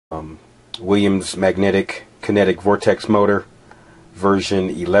Williams magnetic kinetic vortex motor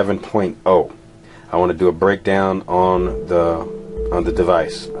version 11.0. I want to do a breakdown on the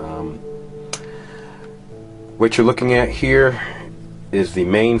device. What you're looking at here is the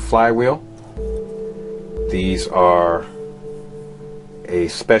main flywheel. These are a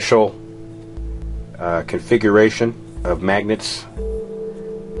special configuration of magnets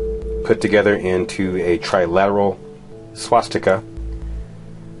put together into a trilateral swastika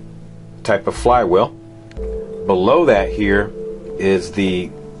type of flywheel. Below that here is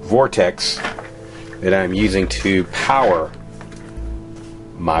the vortex that I'm using to power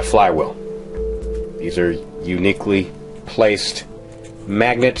my flywheel. These are uniquely placed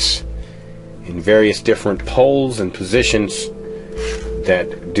magnets in various different poles and positions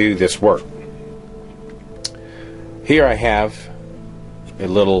that do this work. Here I have a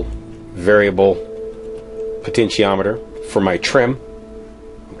little variable potentiometer for my trim.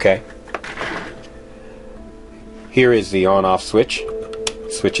 Okay. Here is the on-off switch.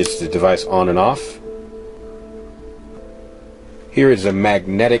 Switches the device on and off. Here is a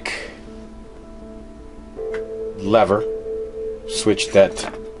magnetic lever switch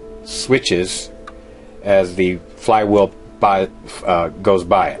that switches as the flywheel goes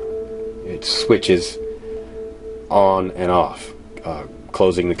by it. It switches on and off,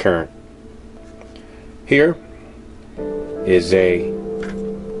 closing the current. Here is a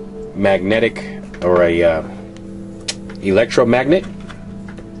magnetic or a electromagnet.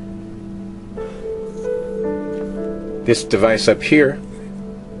 This device up here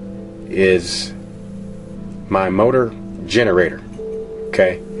is my motor generator.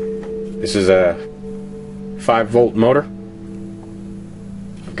 Okay, this is a 5-volt motor.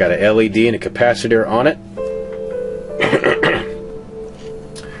 I've got a LED and a capacitor on it.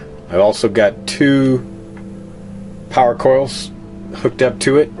 I've also got 2 power coils hooked up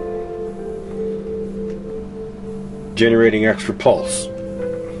to it, generating extra pulse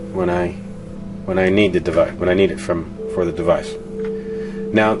when I need the device, when I need it for the device.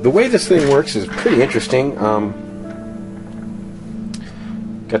 Now, the way this thing works is pretty interesting.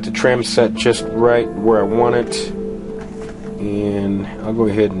 Got the trim set just right where I want it, and I'll go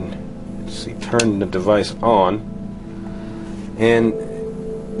ahead and turn the device on. And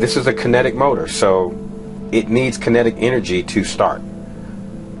this is a kinetic motor, so it needs kinetic energy to start.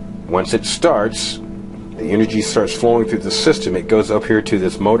 Once it starts, the energy starts flowing through the system. It goes up here to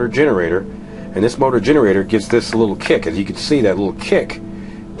this motor generator, and this motor generator gives this a little kick. As you can see, that little kick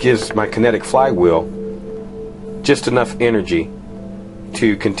gives my kinetic flywheel just enough energy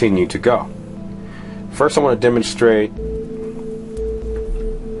to continue to go. First, I want to demonstrate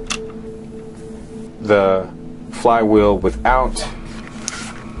the flywheel without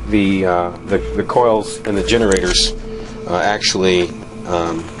the coils and the generators actually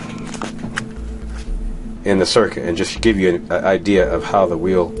in the circuit, and just give you an idea of how the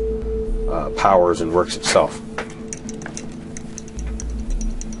wheel powers and works itself.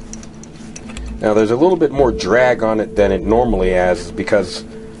 Now, there's a little bit more drag on it than it normally has because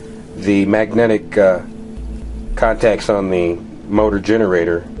the magnetic contacts on the motor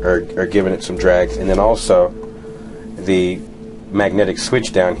generator are giving it some drags, and then also the magnetic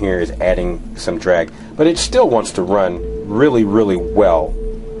switch down here is adding some drag, but it still wants to run really, really well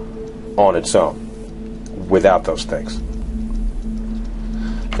on its own without those things.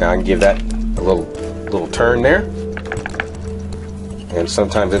 Now I can give that a little turn there, and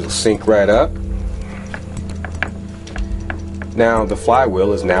sometimes it'll sync right up. Now the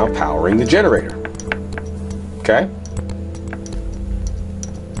flywheel is now powering the generator. Okay?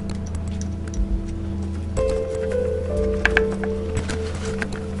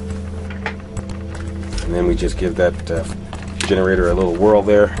 And then we just give that generator a little whirl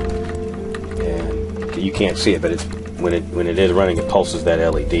there, and you can't see it, but it's when it is running, it pulses that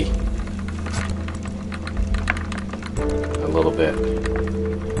LED a little bit.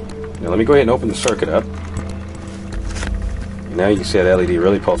 Now let me go ahead and open the circuit up. Now you can see that LED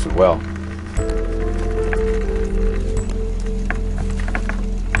really pulsing well.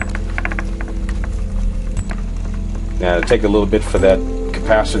 Now it'll take a little bit for that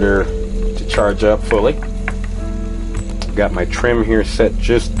capacitor to charge up fully. I've got my trim here set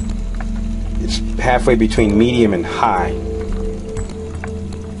just, it's halfway between medium and high.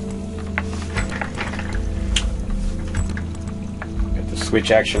 Got the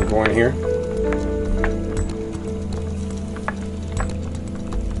switch action going here.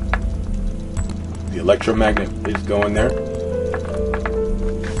 The electromagnet is going there.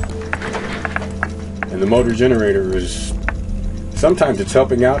 And the motor generator is, sometimes it's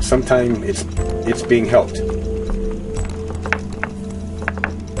helping out, sometimes it's being helped.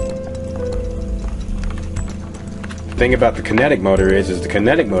 thing about the kinetic motor is the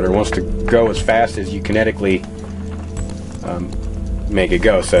kinetic motor wants to go as fast as you kinetically make it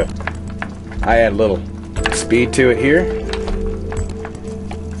go. So I add a little speed to it here,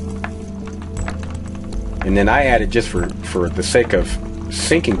 and then I added, just for the sake of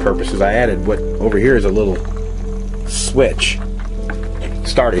syncing purposes, I added what over here is a little switch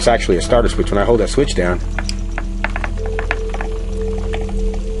starter. It's actually a starter switch. When I hold that switch down,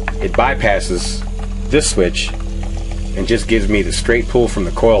 it bypasses this switch and just gives me the straight pull from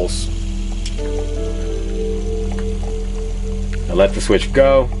the coils. I let the switch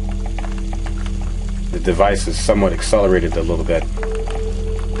go. The device is somewhat accelerated a little bit.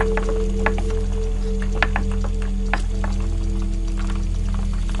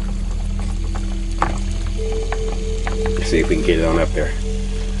 Let's see if we can get it on up there.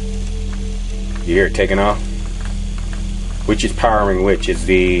 You hear it taking off? Which is powering which? Is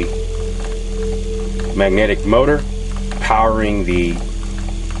the magnetic motor powering the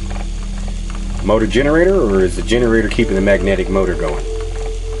motor generator, or is the generator keeping the magnetic motor going?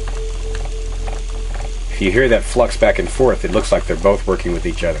 If you hear that flux back and forth, it looks like they're both working with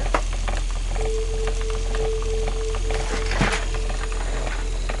each other.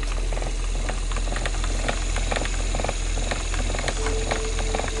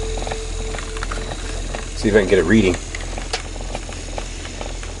 See if I can get a reading.